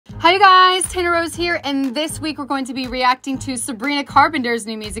Hi you guys, Tana Rose here, and this week we're going to be reacting to Sabrina Carpenter's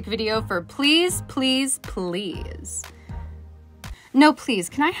new music video for Please, Please, Please. No, please,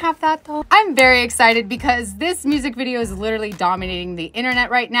 can I have that though? I'm very excited because this music video is literally dominating the internet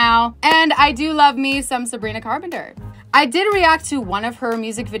right now, and I do love me some Sabrina Carpenter. I did react to one of her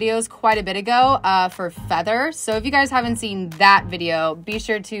music videos quite a bit ago for Feather, so if you guys haven't seen that video, be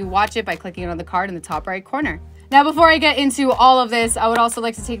sure to watch it by clicking on the card in the top right corner. Now, before I get into all of this, I would also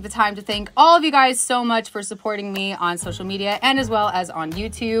like to take the time to thank all of you guys so much for supporting me on social media and as well as on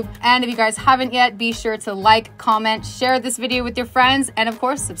YouTube. And if you guys haven't yet, be sure to like, comment, share this video with your friends, and of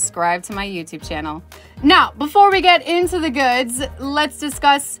course, subscribe to my YouTube channel. Now, before we get into the goods, let's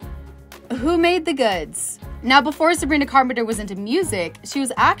discuss who made the goods. Now, before Sabrina Carpenter was into music, she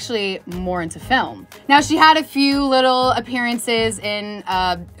was actually more into film. Now, she had a few little appearances in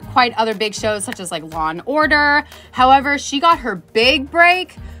quite other big shows, such as like Law & Order. However, she got her big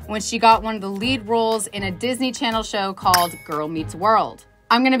break when she got one of the lead roles in a Disney Channel show called Girl Meets World.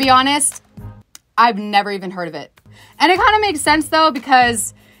 I'm gonna be honest, I've never even heard of it. And it kind of makes sense though,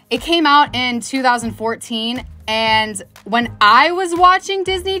 because it came out in 2014, and when I was watching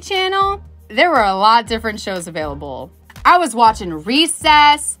Disney Channel, there were a lot different shows available. I was watching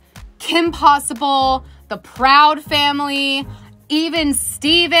Recess, Kim Possible, The Proud Family, even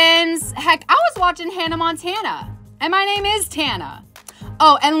Stevens. Heck, I was watching Hannah Montana, and my name is Tana.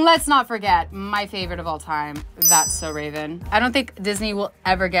 Oh, and let's not forget my favorite of all time, That's So Raven. I don't think Disney will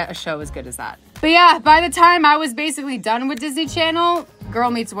ever get a show as good as that. But yeah, by the time I was basically done with Disney Channel, Girl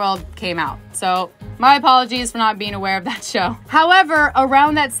Meets World came out. So my apologies for not being aware of that show. However,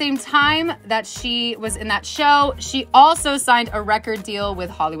 around that same time that she was in that show, she also signed a record deal with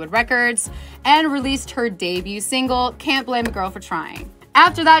Hollywood Records and released her debut single, Can't Blame a Girl for Trying.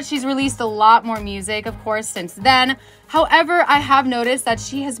 After that, she's released a lot more music, of course, since then. However, I have noticed that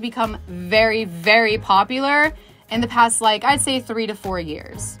she has become very, very popular in the past, like, I'd say 3 to 4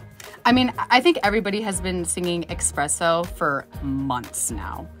 years. I mean, I think everybody has been singing Espresso for months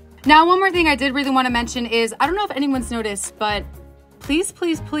now. Now, one more thing I did really want to mention is, I don't know if anyone's noticed, but Please,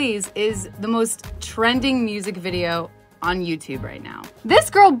 Please, Please is the most trending music video on YouTube right now.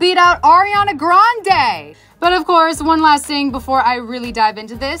 This girl beat out Ariana Grande! But of course, one last thing before I really dive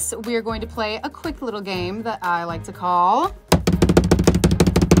into this, we are going to play a quick little game that I like to call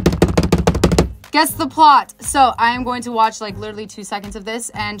Guess the Plot. So I am going to watch like literally 2 seconds of this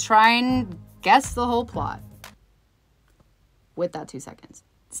and try and guess the whole plot with that 2 seconds.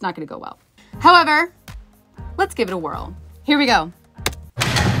 It's not gonna go well. However, let's give it a whirl. Here we go.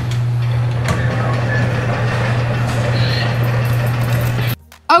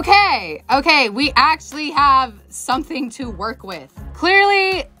 Okay, we actually have something to work with.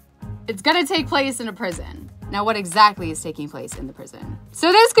 Clearly, it's gonna take place in a prison. Now, what exactly is taking place in the prison?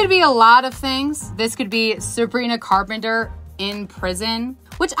 So this could be a lot of things. This could be Sabrina Carpenter in prison,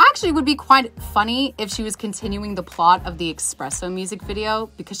 which actually would be quite funny if she was continuing the plot of the Espresso music video,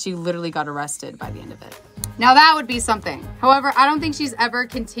 because she literally got arrested by the end of it. Now that would be something. However, I don't think she's ever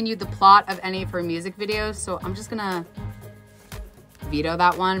continued the plot of any of her music videos, so I'm just gonna veto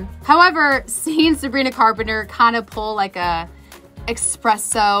that one. However, seeing Sabrina Carpenter kind of pull like a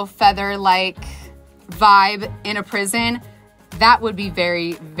Espresso Feather-like vibe in a prison, that would be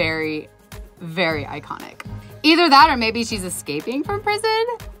very, very, very iconic. Either that, or maybe she's escaping from prison,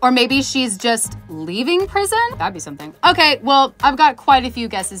 or maybe she's just leaving prison. That'd be something. Okay, well, I've got quite a few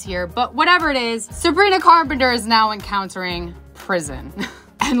guesses here, but whatever it is, Sabrina Carpenter is now encountering prison.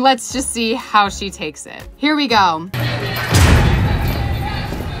 And let's just see how she takes it. Here we go.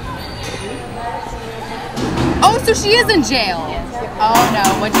 Oh, so she is in jail. Oh no,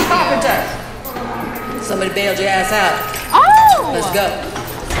 what'd you do? Carpenter. Somebody bailed your ass out. Oh! Let's go.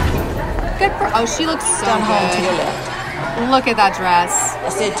 Good for, oh, she looks so Come home good. to your left. Look at that dress. I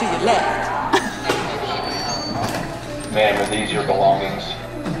said to your left. Ma'am, are these your belongings?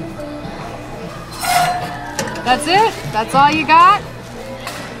 That's it? That's all you got?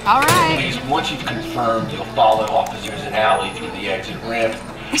 All right. Please, once you've confirmed, you'll follow officers in alley through the exit ramp.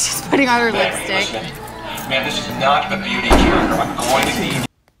 She's putting on her Ma'am, lipstick. listen. Ma'am, this is not a beauty cure. I'm going to need...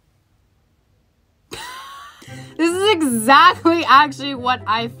 This is exactly actually what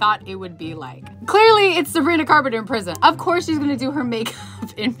I thought it would be like. Clearly, it's Sabrina Carpenter in prison. Of course she's gonna do her makeup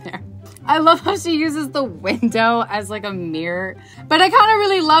in there. I love how she uses the window as like a mirror. But I kind of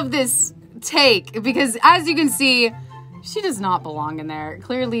really love this take because, as you can see, she does not belong in there.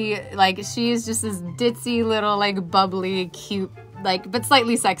 Clearly, like, she is just this ditzy little, like, bubbly, cute, like, but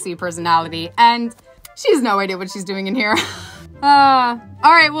slightly sexy personality. And she has no idea what she's doing in here. All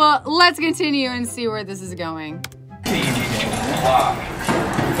right, well, let's continue and see where this is going.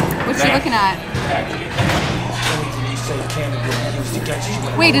 she looking at?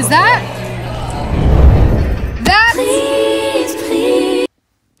 Wait, is that? That's... Please.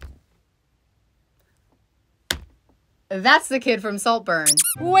 That's the kid from Saltburn.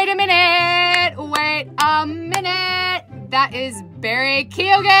 Wait a minute. That is Barry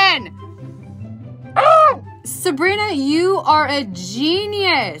Keoghan. Sabrina, you are a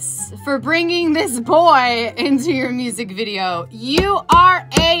genius for bringing this boy into your music video. You are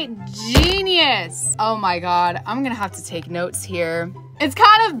a genius. Oh my God, I'm gonna have to take notes here. It's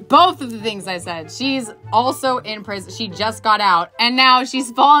kind of both of the things I said. She's also in prison. She just got out and now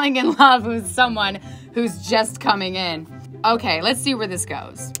she's falling in love with someone who's just coming in. Okay, let's see where this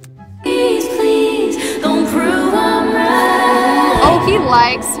goes. Please, don't prove I'm right. Oh, he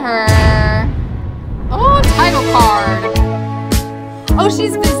likes her. Oh, title card. Oh,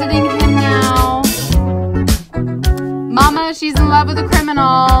 she's visiting him now. Mama, she's in love with a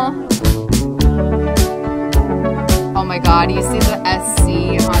criminal. Oh my God, you see the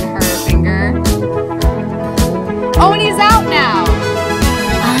SC on her finger? Oh, and he's out now.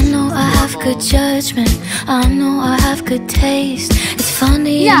 I know I have good judgment. I know I have good taste. It's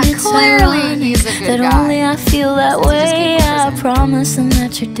funny and it's ironic that only I feel that way. I promise them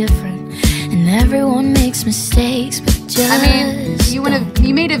that you're different. And everyone makes mistakes, but just I mean,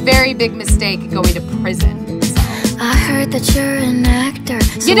 you made a very big mistake going to prison. I heard that you're an actor,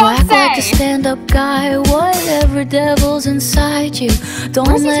 so you don't act say. like a stand-up guy. Whatever devil's inside you,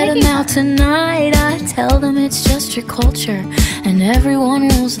 don't let him out tonight. I tell them it's just your culture, and everyone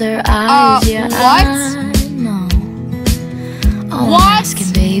rolls their eyes. Yeah, what? I know. Oh, what? I'm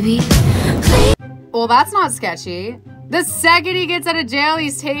asking, baby. Please. Well, that's not sketchy. The second he gets out of jail,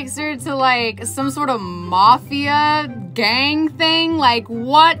 he takes her to like some sort of mafia gang thing. Like,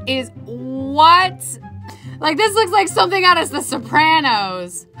 what? Like, this looks like something out of The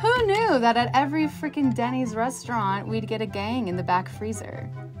Sopranos. Who knew that at every freaking Denny's restaurant, we'd get a gang in the back freezer?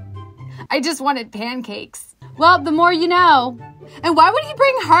 I just wanted pancakes. Well, the more you know. And why would he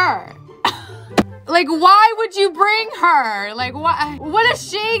bring her? Like, why would you bring her? Like, what is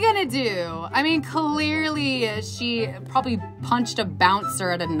she gonna do? I mean, clearly she probably punched a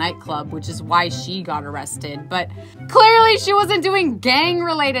bouncer at a nightclub, which is why she got arrested. But clearly she wasn't doing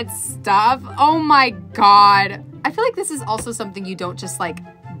gang-related stuff. Oh my God. I feel like this is also something you don't just like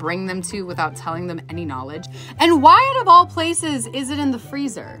bring them to without telling them any knowledge. And why out of all places is it in the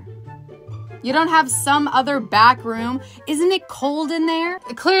freezer? You don't have some other back room? Isn't it cold in there?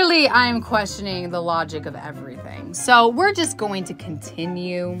 Clearly, I'm questioning the logic of everything. So we're just going to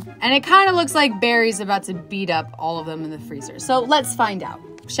continue. And it kind of looks like Barry's about to beat up all of them in the freezer. So let's find out,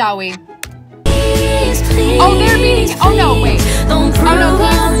 shall we? Please, please, oh, they're beating. Oh, no, wait. Don't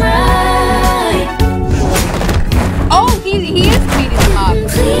Oh, no, he's he is beating them up.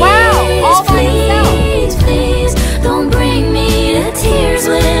 Wow, all by himself. Please, don't bring me to tears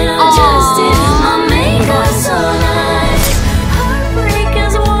when I just did my makeup so nice. Heartbreak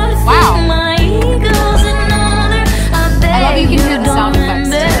is one thing, my ego's another. I beg you don't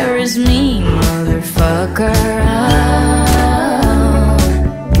embarrass me, motherfucker.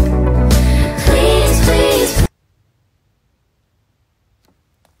 Please, please.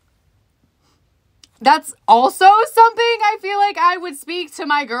 That's also something I feel like I would speak to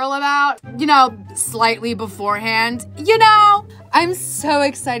my girl about, you know, slightly beforehand. You know, I'm so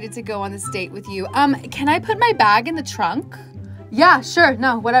excited to go on this date with you. Can I put my bag in the trunk? Yeah, sure.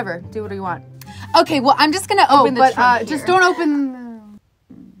 No, whatever. Do what you want. Okay, well, I'm just gonna open the trunk here. Just don't open...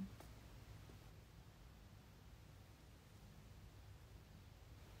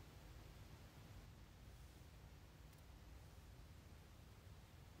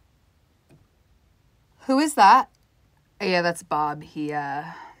 Who is that? Yeah, that's Bob. He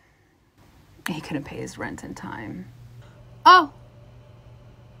couldn't pay his rent in time. Oh.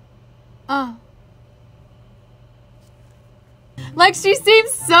 Like, she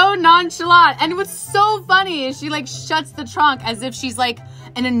seems so nonchalant. And what's so funny is she, like, shuts the trunk as if she's, like,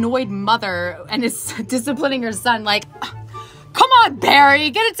 an annoyed mother and is disciplining her son. Like, come on, Barry,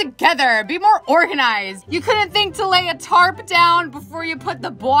 get it together. Be more organized. You couldn't think to lay a tarp down before you put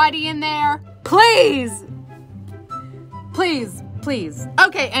the body in there? Please. Please, please.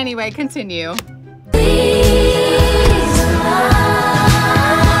 Okay, anyway, continue.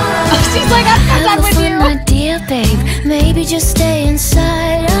 She's like, I'm done with you. My dear babe, maybe just stay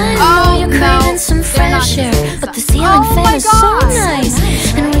inside. I know you're craving some fresh air, but the ceiling fan is so nice,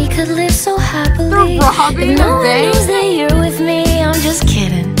 and we could live so happily. If no one knows that you're with me, I'm just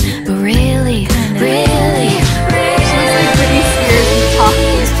kidding. But really, really,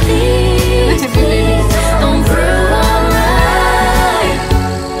 please, don't prove I'm right.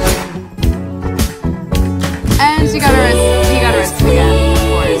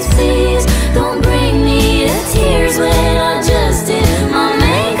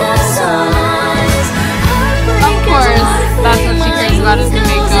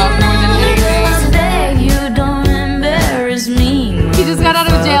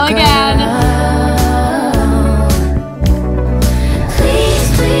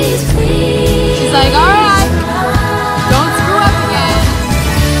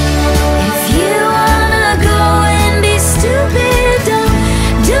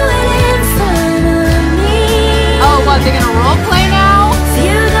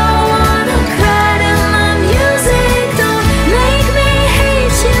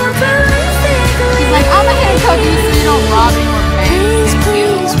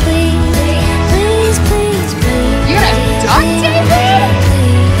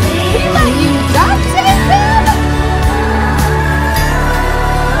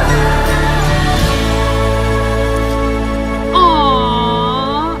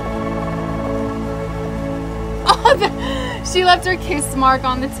 left her kiss mark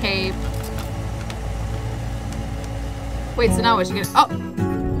on the tape. Wait, so now what's she gonna, oh.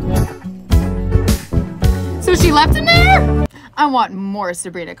 So she left him there? I want more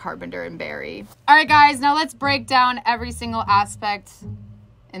Sabrina Carpenter and Barry. All right, guys, now let's break down every single aspect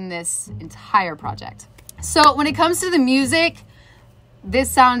in this entire project. So when it comes to the music, this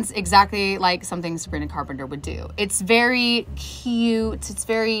sounds exactly like something Sabrina Carpenter would do. It's very cute, it's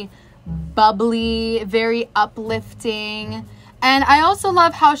very bubbly, very uplifting. And I also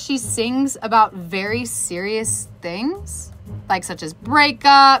love how she sings about very serious things, like such as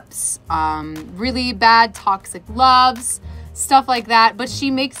breakups, really bad toxic loves, stuff like that. But she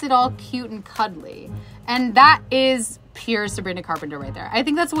makes it all cute and cuddly. And that is pure Sabrina Carpenter right there. I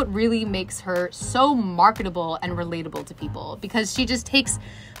think that's what really makes her so marketable and relatable to people, because she just takes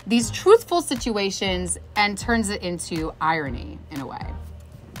these truthful situations and turns it into irony in a way.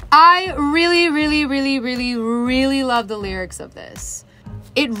 I really love the lyrics of this.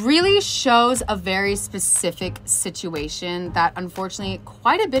 It really shows a very specific situation that unfortunately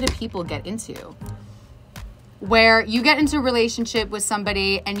quite a bit of people get into, where you get into a relationship with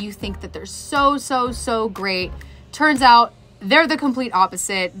somebody and you think that they're so great. Turns out they're the complete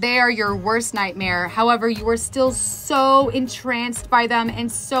opposite. They are your worst nightmare. However, you are still so entranced by them and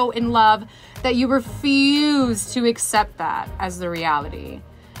so in love that you refuse to accept that as the reality.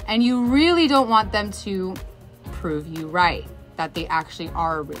 And you really don't want them to prove you right, that they actually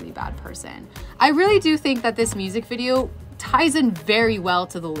are a really bad person. I really do think that this music video ties in very well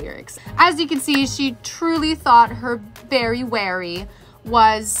to the lyrics. As you can see, she truly thought her Barry Wary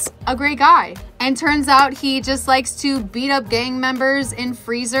was a great guy. And turns out he just likes to beat up gang members in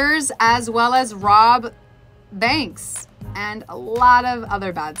freezers, as well as rob banks and a lot of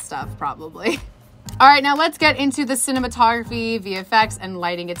other bad stuff probably. All right, now let's get into the cinematography, VFX, and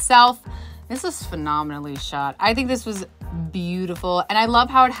lighting itself. This is phenomenally shot. I think this was beautiful, and I love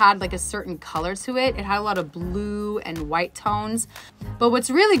how it had like a certain color to it. It had a lot of blue and white tones. But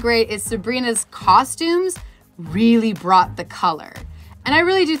what's really great is Sabrina's costumes really brought the color. And I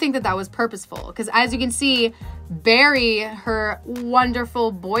really do think that that was purposeful, because as you can see, Barry, her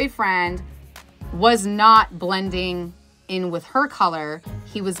wonderful boyfriend, was not blending in with her color.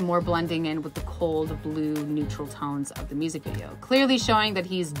 He was more blending in with the cold blue neutral tones of the music video, clearly showing that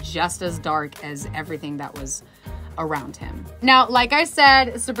he's just as dark as everything that was around him. Now, like I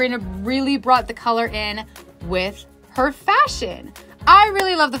said, Sabrina really brought the color in with her fashion. I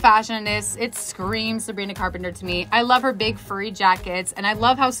really love the fashion in this. It screams Sabrina Carpenter to me. I love her big furry jackets, and I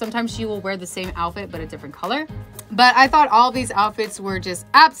love how sometimes she will wear the same outfit but a different color. But I thought all these outfits were just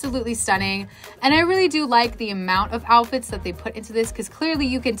absolutely stunning, and I really do like the amount of outfits that they put into this, because clearly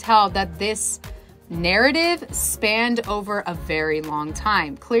you can tell that this narrative spanned over a very long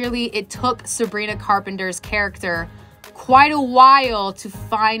time. Clearly it took Sabrina Carpenter's character quite a while to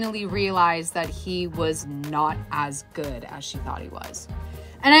finally realize that he was not as good as she thought he was.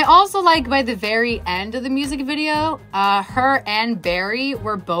 And I also like by the very end of the music video, her and Barry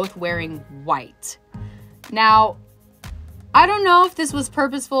were both wearing white. Now, I don't know if this was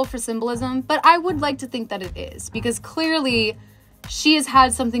purposeful for symbolism, but I would like to think that it is, because clearly she has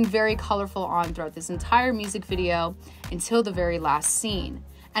had something very colorful on throughout this entire music video until the very last scene.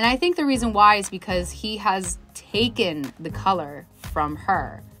 And I think the reason why is because he has taken the color from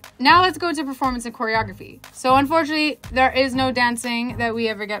her. Now let's go to performance and choreography. So unfortunately, there is no dancing that we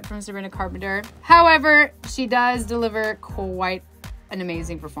ever get from Sabrina Carpenter. However, she does deliver quite an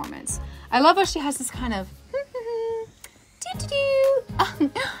amazing performance. I love how she has this kind of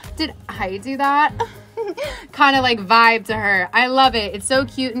did I do that? kind of like vibe to her. I love it. It's so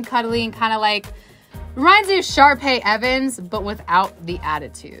cute and cuddly and kind of like reminds me of Sharpay Evans, but without the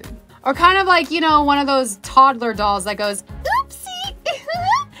attitude. Or kind of like, you know, one of those toddler dolls that goes, oopsie.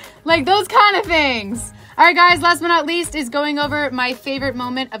 Like those kind of things. All right, guys, last but not least is going over my favorite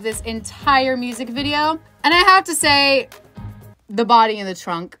moment of this entire music video. And I have to say, the body in the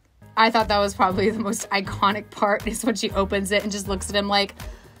trunk. I thought that was probably the most iconic part, is when she opens it and just looks at him like,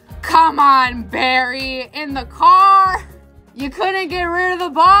 come on, Barry, in the car. You couldn't get rid of the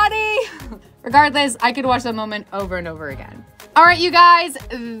body. Regardless, I could watch that moment over and over again. All right, you guys,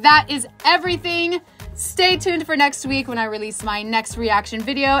 that is everything. Stay tuned for next week when I release my next reaction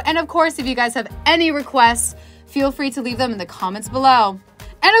video. And of course, if you guys have any requests, feel free to leave them in the comments below.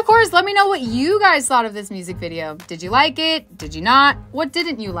 And of course, let me know what you guys thought of this music video. Did you like it? Did you not? What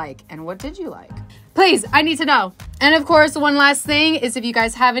didn't you like? And what did you like? Please, I need to know. And of course, one last thing is, if you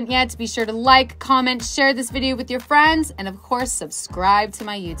guys haven't yet, be sure to like, comment, share this video with your friends, and of course, subscribe to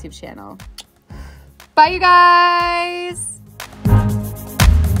my YouTube channel. Bye, you guys.